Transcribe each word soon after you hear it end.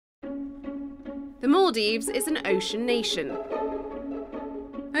The Maldives is an ocean nation.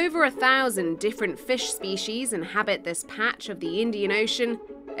 Over 1,000 different fish species inhabit this patch of the Indian Ocean,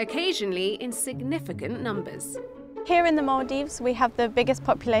 occasionally in significant numbers. Here in the Maldives, we have the biggest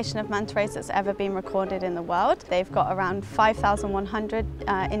population of manta rays that's ever been recorded in the world. They've got around 5,100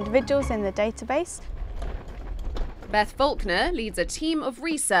 individuals in the database. Beth Faulkner leads a team of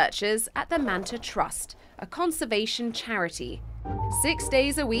researchers at the Manta Trust, a conservation charity. 6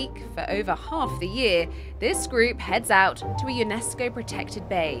 days a week for over half the year, this group heads out to a UNESCO-protected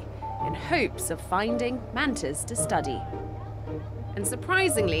bay in hopes of finding mantas to study. And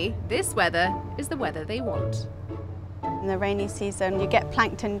surprisingly, this weather is the weather they want. In the rainy season, you get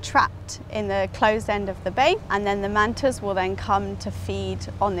plankton trapped in the closed end of the bay, and then the mantas will then come to feed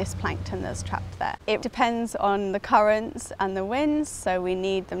on this plankton that's trapped there. It depends on the currents and the winds, so we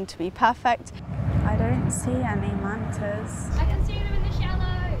need them to be perfect. I don't see any mantas. I can see them in the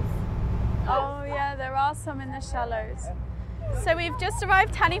shallows. Oh yeah, there are some in the shallows. So we've just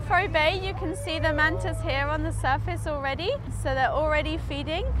arrived Tanifro Bay. You can see the mantas here on the surface already. So they're already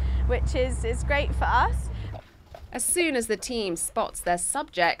feeding, which is great for us. As soon as the team spots their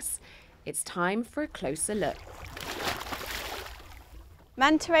subjects, it's time for a closer look.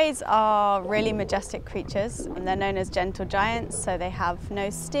 Manta rays are really majestic creatures, and they're known as gentle giants, so they have no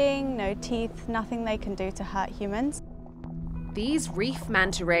sting, no teeth, nothing they can do to hurt humans. These reef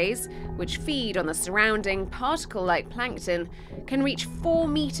manta rays, which feed on the surrounding particle-like plankton, can reach 4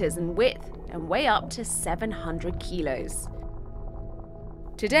 meters in width and weigh up to 700 kilos.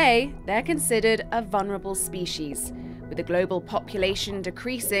 Today, they're considered a vulnerable species, with the global population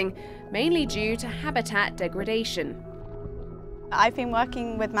decreasing, mainly due to habitat degradation. I've been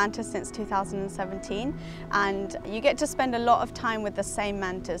working with mantas since 2017, and you get to spend a lot of time with the same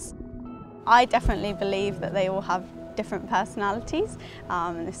mantas. I definitely believe that they all have different personalities,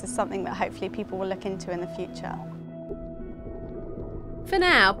 and this is something that hopefully people will look into in the future. For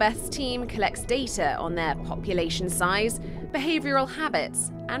now, Beth's team collects data on their population size, behavioural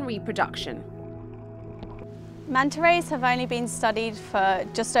habits and reproduction. Manta rays have only been studied for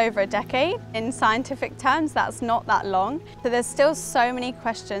just over a decade. In scientific terms, that's not that long. So there's still so many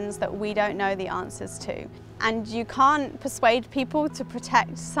questions that we don't know the answers to. And you can't persuade people to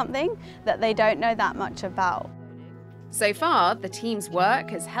protect something that they don't know that much about. So far, the team's work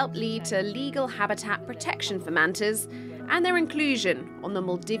has helped lead to legal habitat protection for mantas and their inclusion on the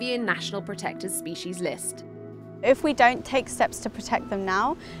Maldivian National Protected Species list. If we don't take steps to protect them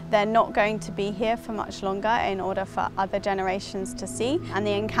now, they're not going to be here for much longer in order for other generations to see. And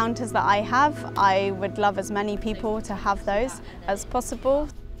the encounters that I have, I would love as many people to have those as possible.